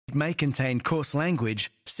It may contain coarse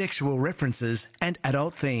language, sexual references, and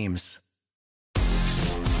adult themes. Thank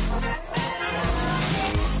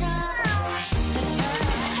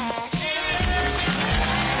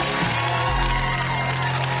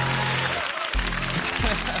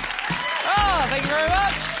you very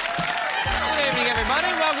much. Good evening, everybody.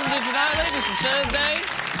 Welcome to Tonightly. This is Thursday.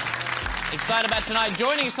 Excited about tonight.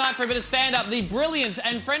 Joining us tonight for a bit of stand-up, the brilliant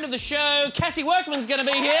and friend of the show, Cassie Workman's going to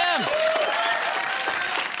be here.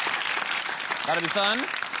 That'll be fun.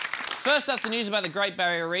 First up's the news about the Great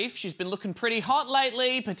Barrier Reef. She's been looking pretty hot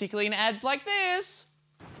lately, particularly in ads like this.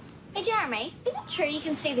 Hey, Jeremy, is it true you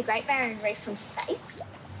can see the Great Barrier Reef from space?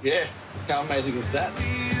 Yeah, how amazing is that?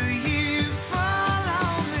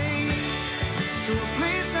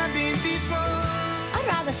 I'd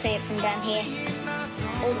rather see it from down here.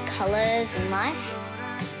 All the colours and life.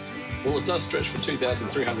 Well, it does stretch for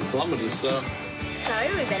 2,300 kilometres, so... So,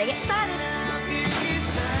 we better get started.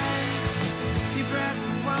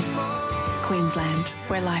 Queensland,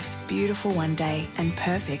 where life's beautiful one day and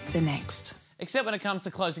perfect the next. Except when it comes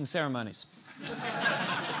to closing ceremonies.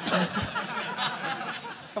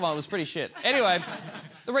 Come on, it was pretty shit. Anyway,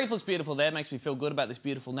 the reef looks beautiful there. Makes me feel good about this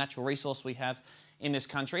beautiful natural resource we have in this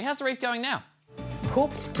country. How's the reef going now?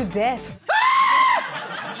 Cooked to death.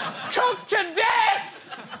 Cooked to death!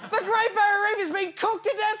 The Great Barrier Reef is being cooked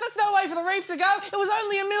to death. That's no way for the reef to go. It was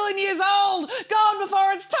only 1 million years old. Gone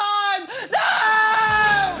before its time.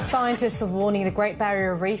 No! Scientists are warning the Great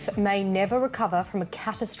Barrier Reef may never recover from a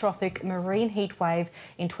catastrophic marine heat wave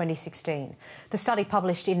in 2016. The study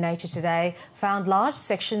published in Nature today found large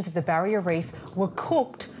sections of the Barrier Reef were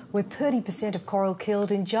cooked, with 30% of coral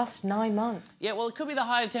killed in just 9 months. Yeah, well, it could be the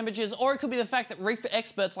higher temperatures, or it could be the fact that reef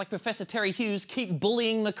experts like Professor Terry Hughes keep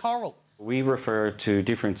bullying the coral. We refer to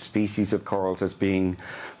different species of corals as being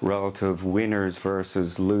relative winners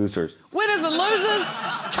versus losers. Winners and losers?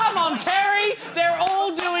 Come on, Terry! They're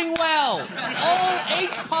all doing well.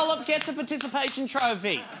 Each polyp gets a participation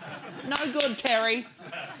trophy. No good, Terry.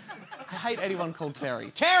 I hate anyone called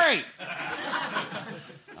Terry. Terry!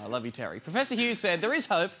 I love you, Terry. Professor Hughes said there is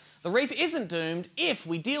hope. The reef isn't doomed if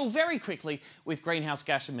we deal very quickly with greenhouse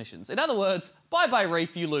gas emissions. In other words, bye-bye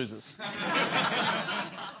reef, you losers.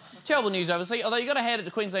 Terrible news, obviously. Although you've got to hand it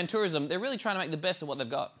to Queensland Tourism, they're really trying to make the best of what they've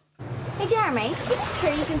got. Hey, Jeremy, is it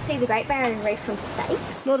true you can see the Great Barrier Reef from space?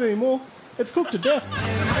 Not anymore. It's cooked to death.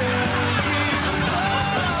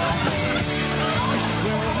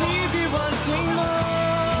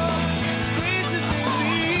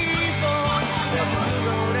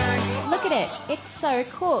 Look at it. It's so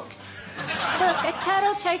cooked. Look, a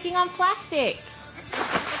turtle choking on plastic.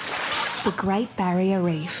 The Great Barrier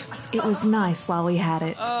Reef. It was nice while we had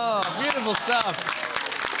it. Oh, beautiful stuff.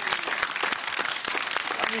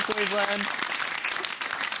 Love you, Queensland.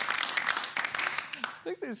 I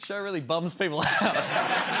think this show really bums people out.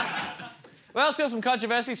 Well, still some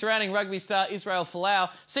controversy surrounding rugby star Israel Falou.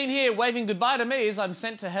 Seen here waving goodbye to me as I'm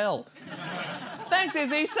sent to hell. Thanks,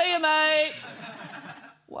 Izzy. See you, mate.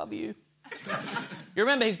 Love you. You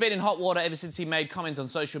remember he's been in hot water ever since he made comments on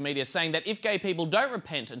social media saying that if gay people don't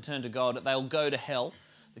repent and turn to God, they'll go to hell.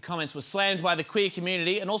 The comments were slammed by the queer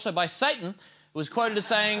community and also by Satan, who was quoted as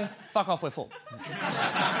saying, "Fuck off, we're full."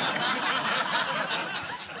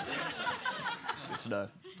 Good to know.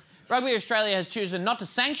 Rugby Australia has chosen not to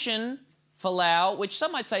sanction Falou, which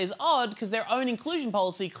some might say is odd because their own inclusion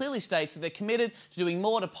policy clearly states that they're committed to doing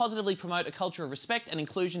more to positively promote a culture of respect and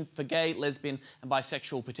inclusion for gay, lesbian and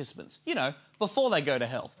bisexual participants. You know, before they go to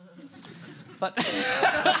hell. But...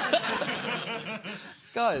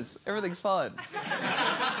 Guys, everything's fine.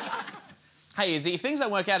 Hey, Izzy, if things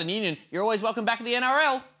don't work out in union, you're always welcome back at the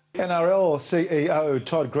NRL. NRL CEO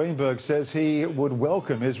Todd Greenberg says he would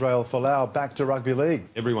welcome Israel Folau back to rugby league.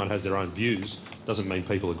 Everyone has their own views. Doesn't mean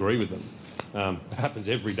people agree with them. It happens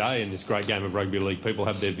every day in this great game of rugby league. People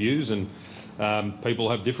have their views and people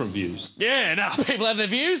have different views. Yeah, no, people have their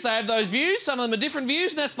views. They have those views. Some of them are different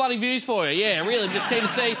views, and that's bloody views for you. Yeah, really, just keen to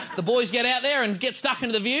see the boys get out there and get stuck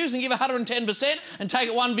into the views and give 110% and take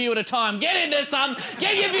it one view at a time. Get in there, son.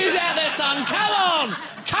 Get your views out there, son. Come on.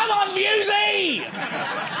 Come on, Viewsy.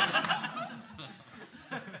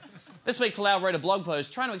 This week, Falou wrote a blog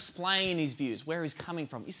post trying to explain his views, where he's coming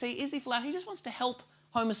from. You see, Izzy Falou, he just wants to help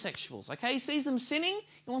homosexuals, OK? He sees them sinning,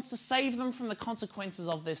 he wants to save them from the consequences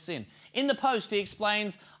of their sin. In the post, he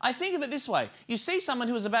explains, I think of it this way. You see someone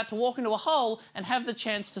who is about to walk into a hole and have the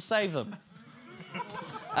chance to save them.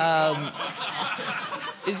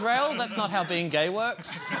 Israel, that's not how being gay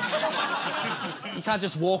works. You can't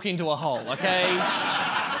just walk into a hole, OK?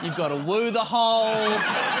 You've got to woo the hole,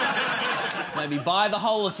 maybe buy the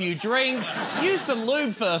hole a few drinks, use some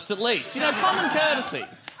lube first at least. You know, common courtesy.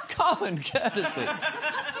 common courtesy.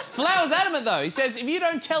 Fallou's adamant, though. He says if you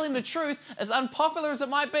don't tell him the truth, as unpopular as it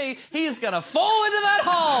might be, he is going to fall into that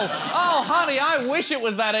hole. Oh, honey, I wish it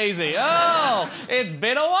was that easy. Oh, it's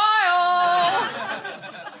been a while.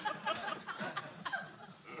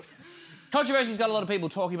 Controversy's got a lot of people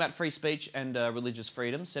talking about free speech and religious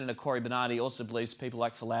freedom. Senator Cory Bernardi also believes people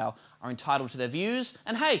like Falou are entitled to their views.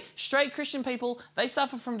 And hey, straight Christian people, they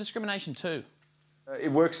suffer from discrimination too.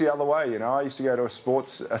 It works the other way, you know. I used to go to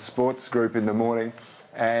a sports group in the morning,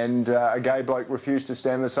 and a gay bloke refused to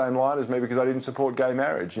stand in the same line as me because I didn't support gay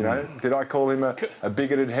marriage, you know. Did I call him a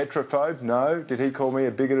bigoted heterophobe? No. Did he call me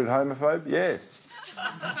a bigoted homophobe? Yes.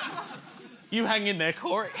 You hang in there,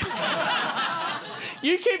 Cory.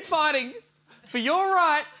 You keep fighting for your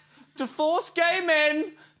right to force gay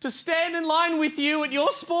men to stand in line with you at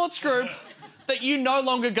your sports group that you no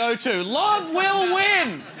longer go to. Love will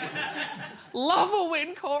win. Love will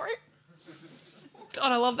win, Cory.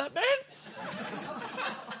 God, I love that man.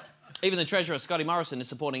 Even the Treasurer, Scotty Morrison, is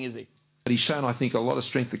supporting Izzy. But he's shown, I think, a lot of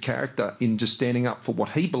strength of character in just standing up for what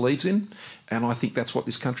he believes in, and I think that's what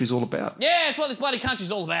this country's all about. Yeah, it's what this bloody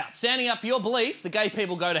country's all about. Standing up for your belief, the gay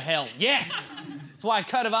people go to hell. Yes! That's why a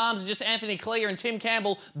coat of arms is just Anthony Clear and Tim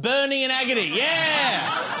Campbell burning in agony. Yeah!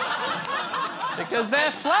 Because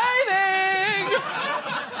they're flaming!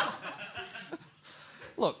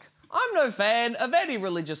 Look, I'm no fan of any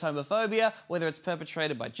religious homophobia, whether it's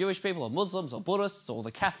perpetrated by Jewish people or Muslims or Buddhists or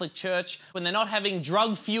the Catholic Church, when they're not having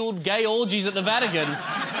drug-fueled gay orgies at the Vatican. Man,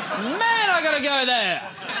 I gotta go there!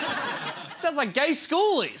 Sounds like gay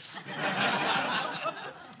schoolies.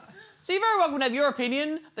 So you're very welcome to have your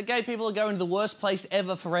opinion that gay people are going to the worst place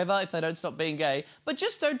ever forever if they don't stop being gay, but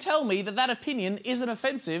just don't tell me that that opinion isn't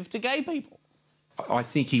offensive to gay people. I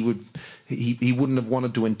think he wouldn't have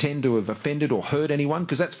wanted to intend to have offended or hurt anyone,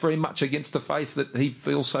 because that's very much against the faith that he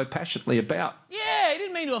feels so passionately about. Yeah, he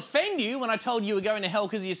didn't mean to offend you when I told you were going to hell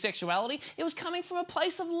because of your sexuality. It was coming from a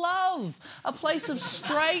place of love, a place of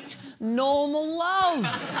straight, normal love.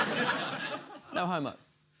 No homo.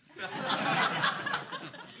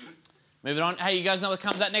 Moving on. Hey, you guys know what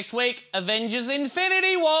comes out next week? Avengers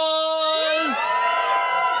Infinity Wars!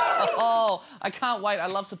 Oh, I can't wait. I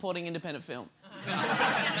love supporting independent film.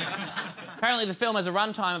 Apparently the film has a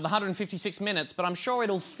runtime of 156 minutes, but I'm sure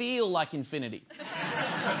it'll feel like infinity.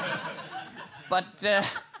 But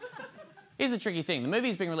here's the tricky thing. The movie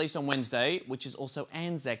is being released on Wednesday, which is also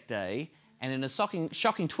Anzac Day, and in a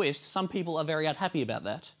shocking twist, some people are very unhappy about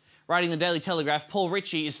that. Writing the Daily Telegraph, Paul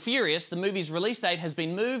Ritchie is furious the movie's release date has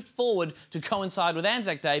been moved forward to coincide with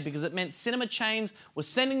Anzac Day because it meant cinema chains were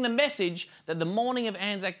sending the message that the morning of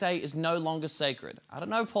Anzac Day is no longer sacred. I don't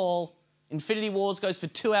know, Paul. Infinity Wars goes for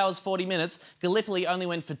 2 hours, 40 minutes. Gallipoli only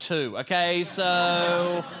went for 2, OK?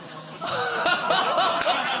 So...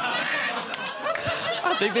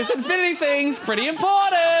 I think this infinity thing's pretty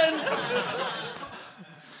important.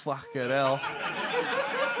 Fucking hell.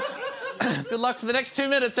 Good luck for the next 2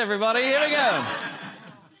 minutes, everybody. Here we go.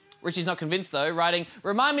 Richie's not convinced, though, writing,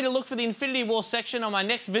 "Remind me to look for the Infinity War section on my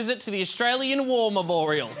next visit to the Australian War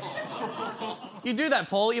Memorial." You do that,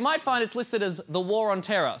 Paul, you might find it's listed as the War on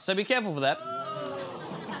Terror, so be careful for that.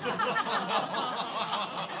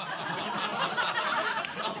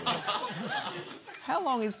 How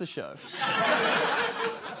long is the show?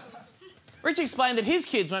 Richie explained that his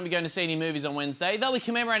kids won't be going to see any movies on Wednesday. They'll be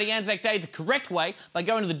commemorating Anzac Day the correct way by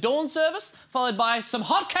going to the dawn service, followed by some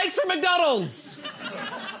hotcakes from McDonald's.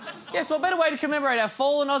 Yes, what better way to commemorate our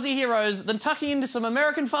fallen Aussie heroes than tucking into some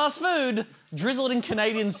American fast food drizzled in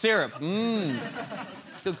Canadian syrup? Mmm.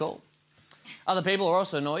 Good call. Other people are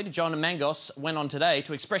also annoyed. John Mangos went on today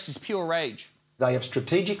to express his pure rage. They have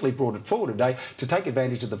strategically brought it forward today to take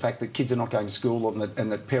advantage of the fact that kids are not going to school and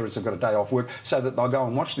that parents have got a day off work so that they'll go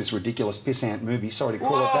and watch this ridiculous pissant movie. Sorry to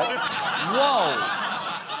call it that.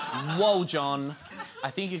 Whoa. Whoa, John. I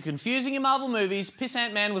think you're confusing your Marvel movies. Piss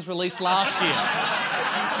Ant-Man was released last year.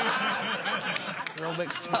 They're all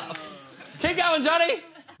mixed up. Keep going, Johnny.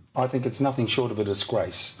 I think it's nothing short of a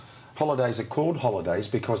disgrace. Holidays are called holidays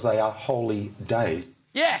because they are holy days.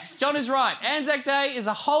 Yes, John is right. Anzac Day is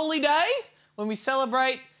a holy day when we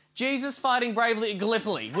celebrate Jesus fighting bravely at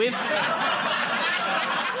Gallipoli with...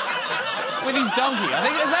 with his donkey. I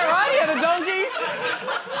think, is that right? He had a donkey?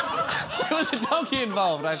 There was a donkey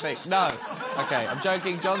involved, I think. No. OK, I'm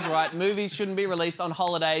joking. John's right. Movies shouldn't be released on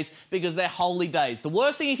holidays because they're holy days. The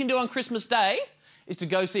worst thing you can do on Christmas Day is to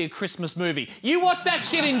go see a Christmas movie. You watch that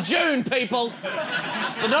shit in June, people!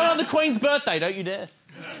 But not on the Queen's birthday, don't you dare.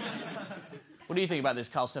 What do you think about this,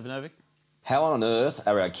 Carl Stefanovic? How on earth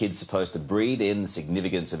are our kids supposed to breathe in the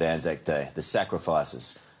significance of Anzac Day, the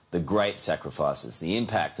sacrifices, the great sacrifices, the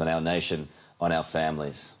impact on our nation, on our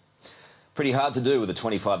families? Pretty hard to do with a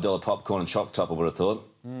 $25 popcorn and choc top, I would have thought.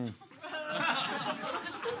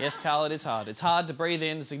 Yes, Carl, it is hard. It's hard to breathe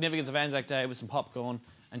in the significance of Anzac Day with some popcorn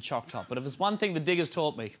and choc top. But if there's one thing the diggers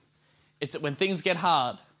taught me, it's that when things get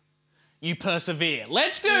hard, you persevere.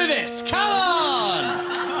 Let's do this! Come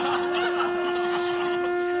on!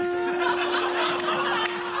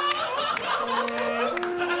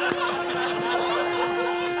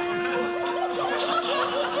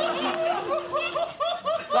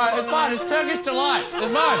 Right, it's fine. It's Turkish delight.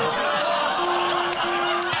 It's fine.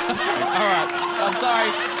 All right. I'm sorry.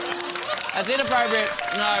 That's inappropriate.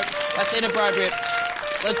 No, that's inappropriate.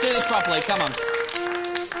 Let's do this properly. Come on.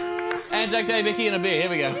 Anzac Day, Vicky, and a beer. Here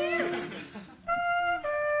we go.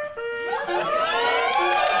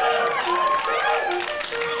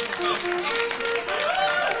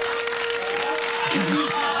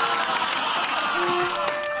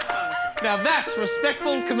 Now that's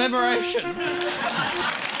respectful commemoration.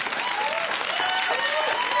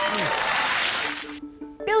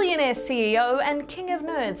 Billionaire CEO and king of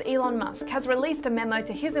nerds Elon Musk has released a memo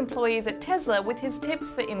to his employees at Tesla with his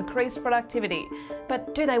tips for increased productivity.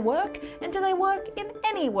 But do they work? And do they work in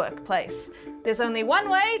any workplace? There's only one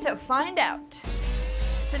way to find out.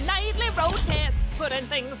 To nightly road tests, putting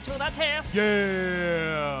things to the test.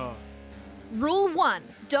 Yeah! Rule 1.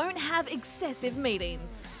 Don't have excessive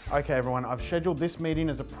meetings. Okay, everyone, I've scheduled this meeting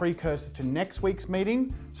as a precursor to next week's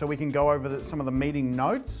meeting so we can go over some of the meeting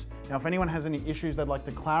notes. Now, if anyone has any issues they'd like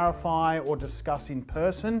to clarify or discuss in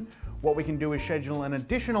person, what we can do is schedule an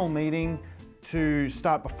additional meeting to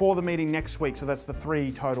start before the meeting next week, so that's the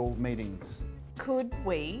 3 total meetings. Could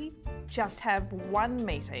we just have one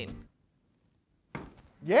meeting?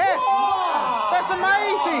 Yes! That's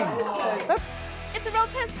amazing! It's a road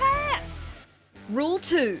test pass. Rule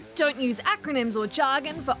 2. Don't use acronyms or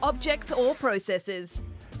jargon for objects or processes.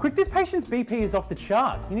 Quick, this patient's BP is off the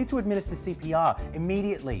charts. You need to administer CPR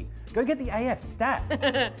immediately. Go get the AF stat.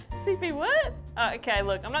 CP what? Okay,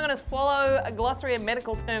 look, I'm not going to swallow a glossary of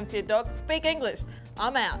medical terms here, Doc. Speak English.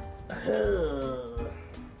 I'm out.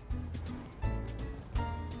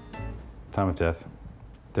 Time of death,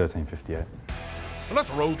 13:58. Well, that's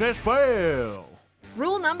a road test fail.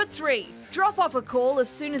 Rule number 3. Drop off a call as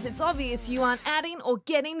soon as it's obvious you aren't adding or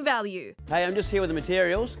getting value. Hey, I'm just here with the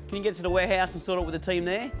materials. Can you get to the warehouse and sort it with the team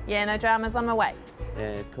there? Yeah, no dramas, on my way.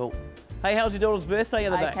 Yeah, cool. Hey, how's your daughter's birthday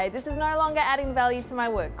the other day? Okay, this is no longer adding value to my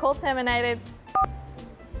work. Call terminated.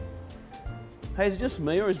 Hey, is it just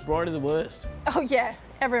me or is Bridie the worst? Oh yeah,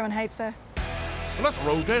 everyone hates her. Well, that's a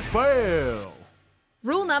road test fail.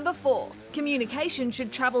 Rule number 4. Communication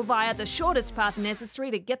should travel via the shortest path necessary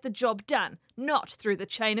to get the job done, not through the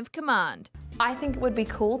chain of command. I think it would be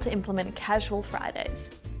cool to implement casual Fridays.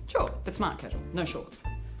 Sure, but smart casual, no shorts.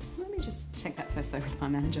 Let me just check that first though with my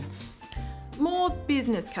manager. More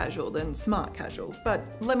business casual than smart casual, but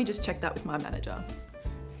let me just check that with my manager.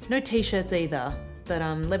 No t-shirts either, but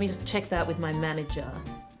let me just check that with my manager.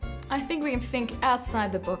 I think we can think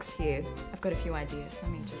outside the box here. I've got a few ideas.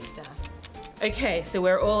 Let me just... Okay, so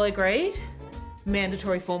we're all agreed?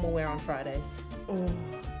 Mandatory formal wear on Fridays.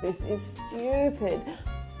 This is stupid.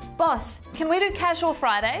 Boss, can we do casual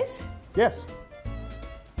Fridays? Yes.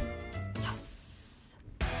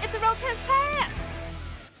 It's a road test pass.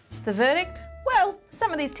 The verdict? Well,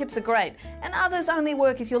 some of these tips are great, and others only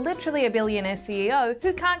work if you're literally a billionaire CEO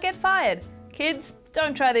who can't get fired. Kids,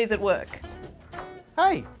 don't try these at work.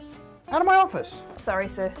 Hey, out of my office. Sorry,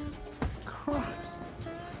 sir. Christ.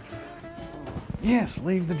 Yes,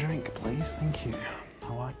 leave the drink, please. Thank you.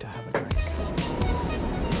 I like to have a drink.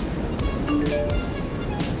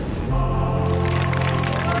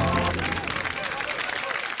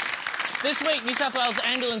 This week, New South Wales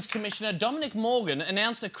Ambulance Commissioner Dominic Morgan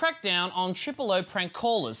announced a crackdown on O prank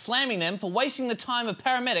callers, slamming them for wasting the time of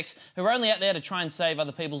paramedics who are only out there to try and save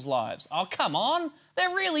other people's lives. Oh, come on. They're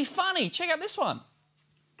really funny. Check out this one.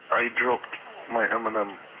 I dropped my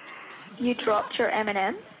M&M. You dropped your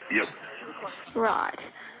M&M? Yep. Right.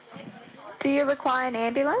 Do you require an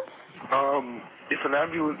ambulance? If an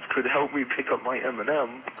ambulance could help me pick up my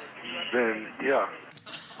M&M, then yeah.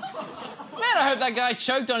 Man, I hope that guy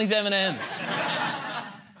choked on his M&Ms.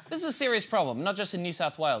 This is a serious problem, not just in New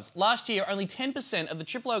South Wales. Last year, only 10% of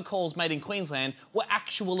the O calls made in Queensland were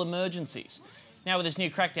actual emergencies. Now, with this new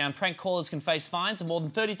crackdown, prank callers can face fines of more than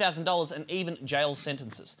 $30,000 and even jail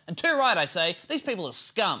sentences. And too right, I say, these people are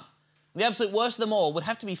scum. The absolute worst of them all would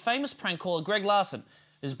have to be famous prank caller Greg Larson,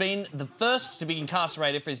 who's been the first to be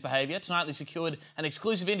incarcerated for his behaviour. Tonight, they secured an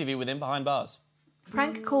exclusive interview with him behind bars.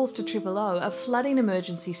 Prank calls to O are flooding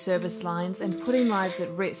emergency service lines and putting lives at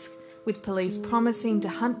risk, with police promising to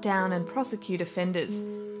hunt down and prosecute offenders.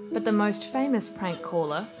 But the most famous prank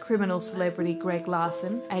caller, criminal celebrity Greg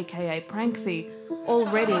Larson, aka Pranksy,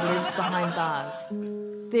 already lives behind bars.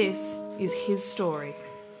 This is his story.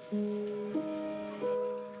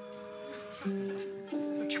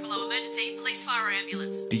 Triple O emergency, police fire or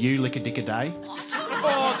ambulance. Do you lick a dick a day? What?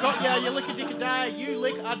 Oh, got ya, you lick a dick a day. You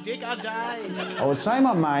lick a dick a day. I would say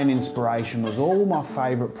my main inspiration was all my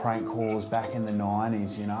favourite prank callers back in the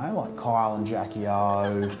 90s, you know, like Kyle and Jackie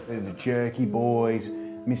O, the Jerky Boys,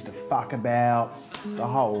 Mr. Fuckabout, the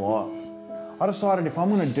whole lot. I decided if I'm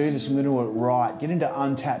going to do this, I'm going to do it right, get into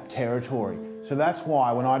untapped territory. So that's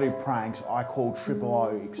why when I do pranks, I call Triple O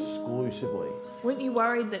exclusively. Weren't you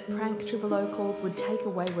worried that prank Triple O calls would take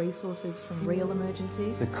away resources from real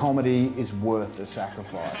emergencies? The comedy is worth the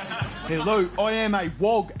sacrifice. Hello, I am a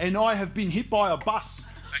WOG and I have been hit by a bus.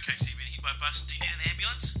 Okay, so you've been hit by a bus. Do you need an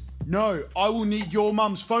ambulance? No, I will need your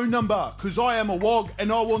mum's phone number, because I am a WOG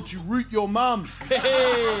and I want to root your mum. Yeah,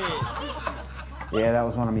 that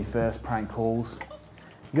was one of my first prank calls.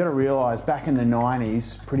 You got to realise, back in the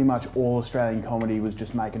 90s, pretty much all Australian comedy was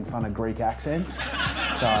just making fun of Greek accents.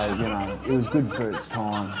 So, you know, it was good for its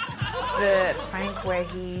time. The prank where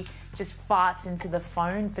he just farts into the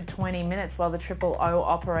phone for 20 minutes while the Triple O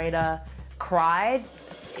operator cried,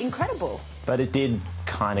 incredible. But it did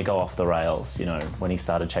kind of go off the rails, you know, when he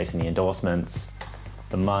started chasing the endorsements,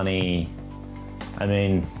 the money. I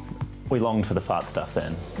mean, we longed for the fart stuff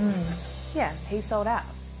then. Yeah, he sold out.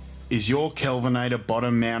 Is your Kelvinator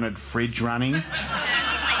bottom-mounted fridge running? Sir,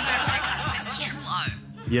 please don't prank us. This is Triple O.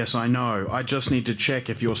 Yes, I know. I just need to check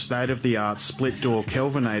if your state-of-the-art split-door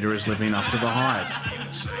Kelvinator is living up to the hype. You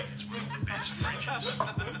would say it's one of the best fridges.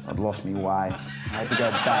 I'd lost me way. I had to go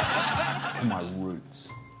back to my roots.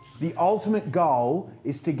 The ultimate goal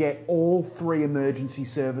is to get all 3 emergency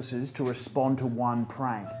services to respond to one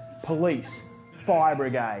prank. Police, fire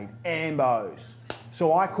brigade, ambos.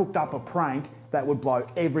 So I cooked up a prank that would blow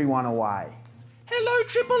everyone away. Hello,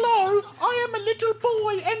 Triple O. I am a little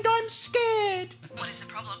boy and I'm scared. What is the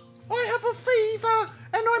problem? I have a fever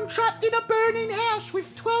and I'm trapped in a burning house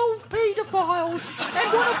with 12 paedophiles.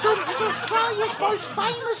 And one of them is Australia's most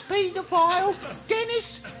famous paedophile,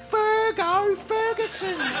 Dennis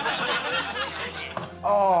Ferguson.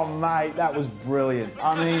 Oh, mate, that was brilliant.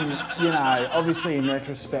 I mean, you know, obviously in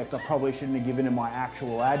retrospect, I probably shouldn't have given him my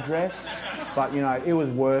actual address. But, you know, it was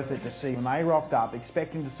worth it to see when they rocked up,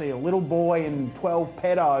 expecting to see a little boy and 12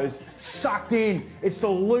 pedos sucked in. It's the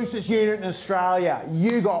loosest unit in Australia.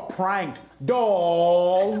 You got pranked.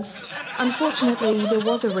 Dogs! Unfortunately, there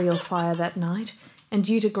was a real fire that night, and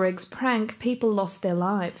due to Greg's prank, people lost their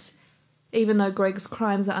lives. Even though Greg's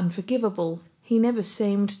crimes are unforgivable, he never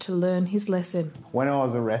seemed to learn his lesson. When I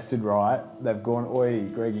was arrested, right, they've gone, oi,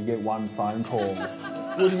 Greg, you get one phone call.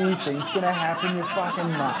 What do you think's going to happen, you fucking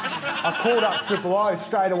nuts? I called up Triple O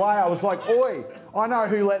straight away. I was like, oi, I know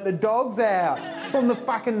who let the dogs out. From the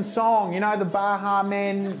fucking song, you know, the Baha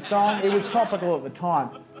Men song? It was topical at the time.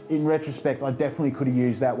 In retrospect, I definitely could have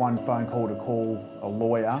used that one phone call to call a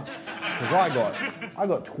lawyer. Because I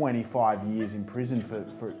got 25 years in prison for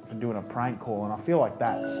doing a prank call, and I feel like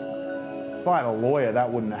that's... If I had a lawyer,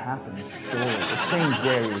 that wouldn't have happened. Surely. It seems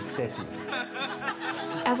very excessive.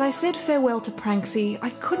 As I said farewell to Pranksy, I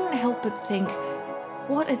couldn't help but think,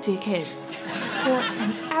 what a dickhead. What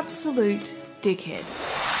an absolute dickhead.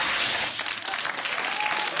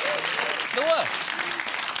 The worst.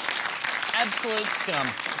 Absolute scum.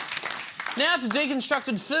 Now to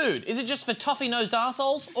deconstructed food. Is it just for toffee-nosed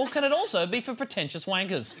arseholes, or can it also be for pretentious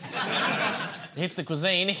wankers? The hipster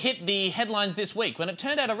cuisine hit the headlines this week when it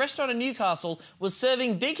turned out a restaurant in Newcastle was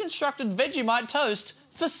serving deconstructed Vegemite toast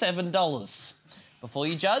for $7. Before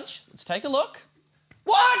you judge, let's take a look.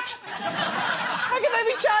 What? How can they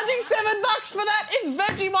be charging $7 for that? It's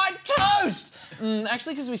Vegemite toast!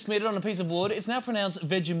 Actually, because we smeared it on a piece of wood, it's now pronounced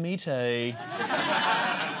Vegemite.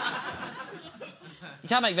 You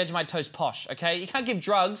can't make Vegemite toast posh, OK? You can't give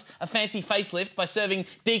drugs a fancy facelift by serving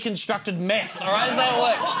deconstructed meth, all right? That's how it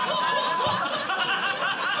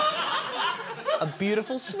works. A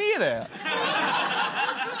beautiful smear there.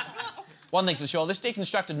 One thing's for sure, this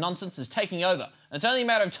deconstructed nonsense is taking over, and it's only a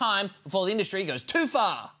matter of time before the industry goes too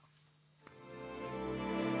far.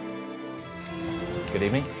 Good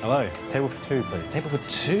evening. Hello. Table for 2, please. Table for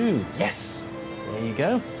 2. Yes. There you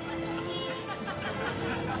go.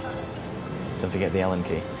 Don't forget the Allen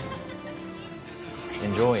key.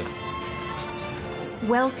 Enjoy.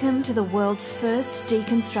 Welcome to the world's first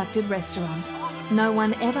deconstructed restaurant. No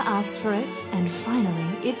one ever asked for it, and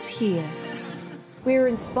finally, it's here. We were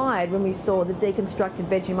inspired when we saw the deconstructed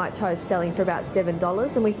Vegemite toast selling for about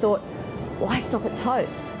 $7, and we thought, why stop at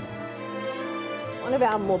toast? One of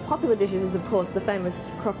our more popular dishes is, of course, the famous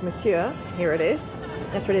croque monsieur. Here it is.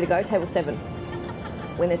 That's ready to go, table 7,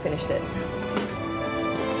 when they've finished it.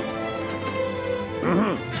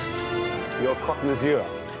 Your croque monsieur.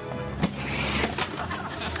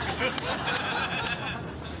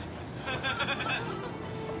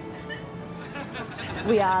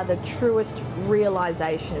 We are the truest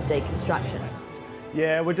realisation of deconstruction.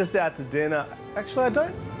 Yeah, we're just out to dinner. Actually, I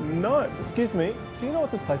don't know. Excuse me, do you know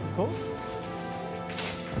what this place is called?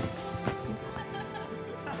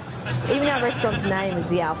 Even our restaurant's name is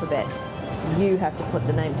the alphabet. You have to put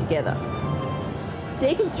the name together.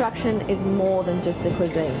 Deconstruction is more than just a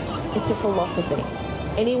cuisine. It's a philosophy.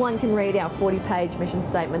 Anyone can read our 40-page mission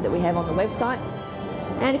statement that we have on the website.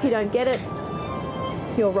 And if you don't get it,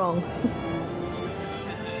 you're wrong.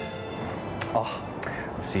 Oh,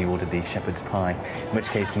 so you ordered the shepherd's pie. In which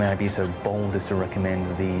case, may I be so bold as to recommend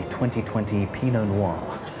the 2020 Pinot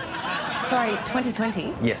Noir? Sorry,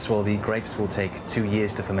 2020? Yes, well, the grapes will take 2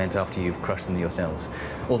 years to ferment after you've crushed them yourselves.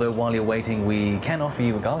 Although while you're waiting, we can offer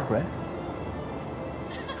you a garlic bread.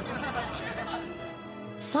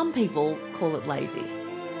 Some people call it lazy,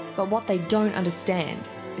 but what they don't understand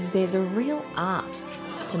is there's a real art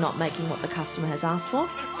to not making what the customer has asked for.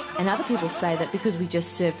 And other people say that because we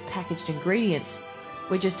just serve packaged ingredients,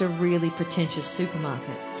 we're just a really pretentious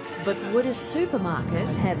supermarket. But would a supermarket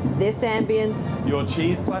have this ambience? Your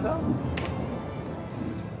cheese platter?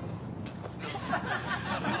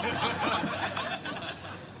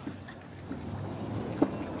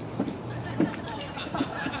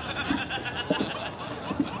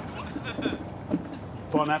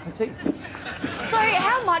 Bon appetit. Sorry,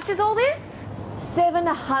 how much is all this?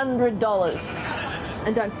 $700.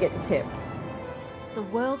 And don't forget to tip. the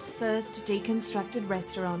world's first deconstructed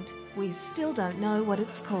restaurant, we still don't know what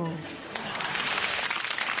it's called.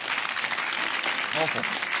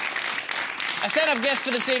 Our stand-up guest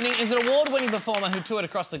for this evening is an award-winning performer who toured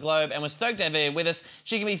across the globe and was stoked to have her with us.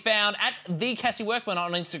 She can be found at the Cassie Workman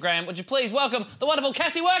on Instagram. Would you please welcome the wonderful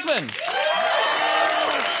Cassie Workman?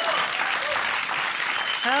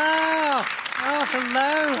 Oh,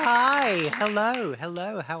 hello, hi,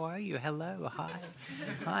 hello, how are you? Hello,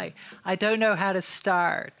 hi. I don't know how to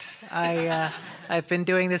start. I've been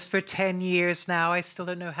doing this for 10 years now. I still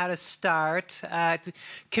don't know how to start.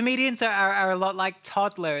 Comedians are a lot like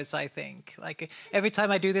toddlers, I think. Like, every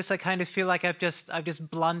time I do this, I kind of feel like I've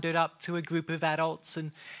just blundered up to a group of adults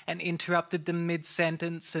and interrupted them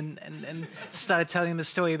mid-sentence and started telling them a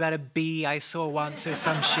story about a bee I saw once or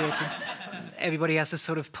some shit. Everybody has to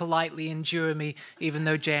sort of politely endure me, even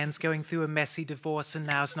though Jan's going through a messy divorce and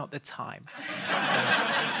now's not the time.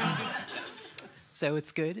 So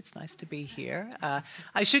it's good. It's nice to be here.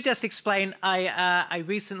 I should just explain, I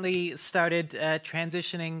recently started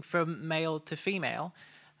transitioning from male to female.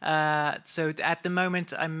 So at the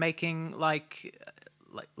moment, I'm making like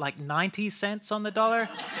 90 cents on the dollar.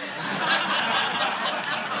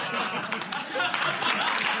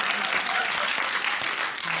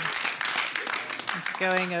 It's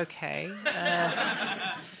going okay.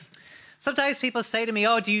 Sometimes people say to me,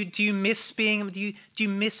 "Oh, do you miss being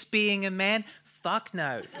a man?" Fuck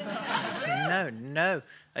no. No.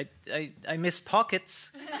 I miss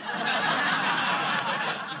pockets.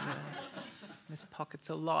 Miss pockets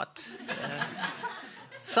a lot.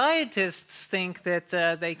 Scientists think that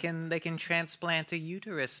they can transplant a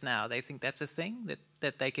uterus now. They think that's a thing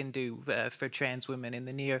that they can do for trans women in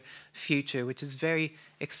the near future, which is very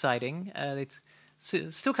exciting.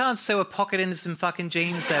 Still can't sew a pocket into some fucking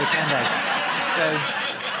jeans, though, can they? So,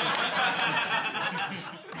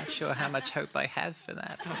 not sure how much hope I have for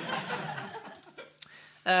that.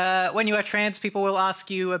 When you are trans, people will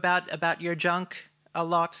ask you about your junk a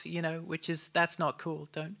lot, you know, that's not cool.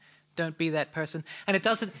 Don't be that person. And it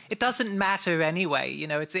doesn't matter anyway, you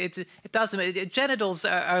know. It doesn't. Genitals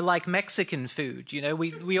are like Mexican food, you know.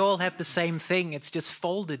 We all have the same thing. It's just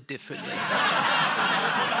folded differently.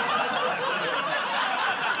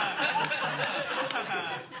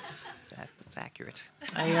 That's accurate.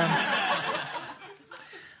 I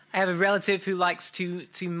have a relative who likes to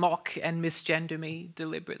mock and misgender me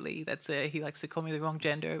deliberately. He likes to call me the wrong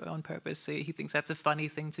gender on purpose. He thinks that's a funny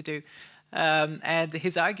thing to do. And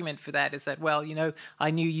his argument for that is that, well, you know,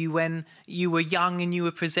 I knew you when you were young and you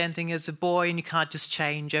were presenting as a boy and you can't just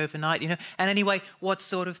change overnight, you know. And anyway, what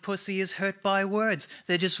sort of pussy is hurt by words?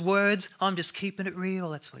 They're just words. I'm just keeping it real.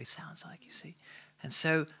 That's what he sounds like, you see. And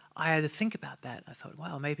so I had to think about that. I thought,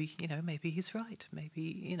 well, maybe he's right. Maybe,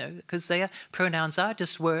 you know, because pronouns are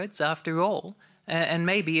just words after all. And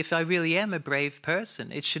maybe if I really am a brave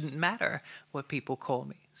person, it shouldn't matter what people call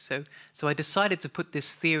me. So I decided to put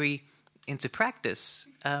this theory into practice.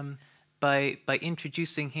 by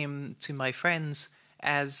introducing him to my friends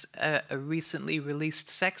as a recently released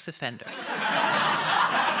sex offender.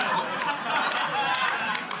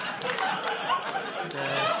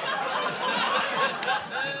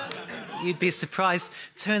 You'd be surprised.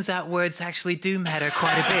 Turns out words actually do matter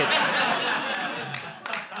quite a bit.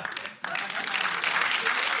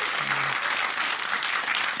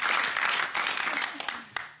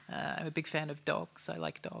 I'm a big fan of dogs. I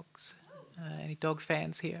like dogs. Any dog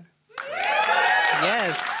fans here?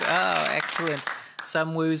 Yes. Oh, excellent.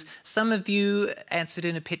 Some woos. Some of you answered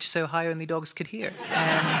in a pitch so high only dogs could hear.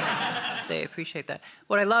 And they appreciate that.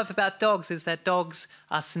 What I love about dogs is that dogs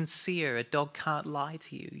are sincere. A dog can't lie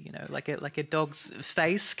to you, you know, like a dog's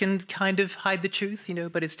face can kind of hide the truth, you know,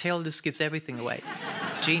 but its tail just gives everything away. It's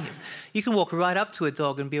genius. You can walk right up to a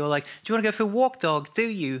dog and be all like, "Do you want to go for a walk, dog? Do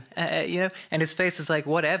you?" You know, and his face is like,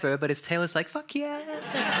 "Whatever," but his tail is like, "Fuck yeah."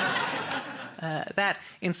 That,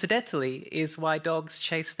 incidentally, is why dogs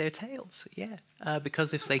chase their tails. Yeah,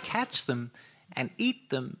 because if they catch them and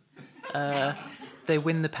eat them, they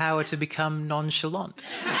win the power to become nonchalant.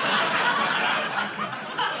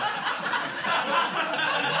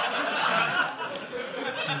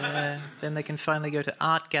 Then they can finally go to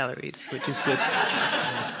art galleries, which is good.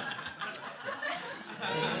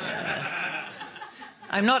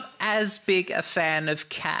 I'm not as big a fan of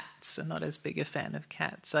cats. I'm not as big a fan of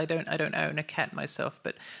cats. I don't own a cat myself,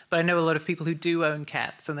 but I know a lot of people who do own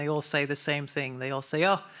cats, and they all say the same thing. They all say,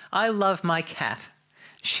 "Oh, I love my cat.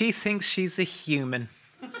 She thinks she's a human."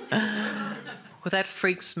 Well, that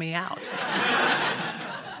freaks me out.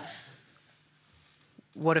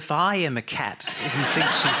 What if I am a cat who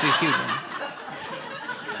thinks she's a human?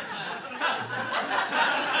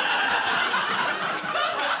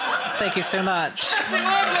 Thank you so much. Cassie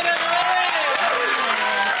Workman, everybody!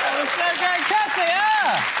 That was so great, Cassie,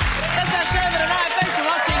 That's our show for tonight. Thanks for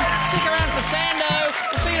watching. Stick around for Sando.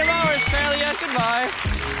 We'll see you tomorrow, Australia. Goodbye.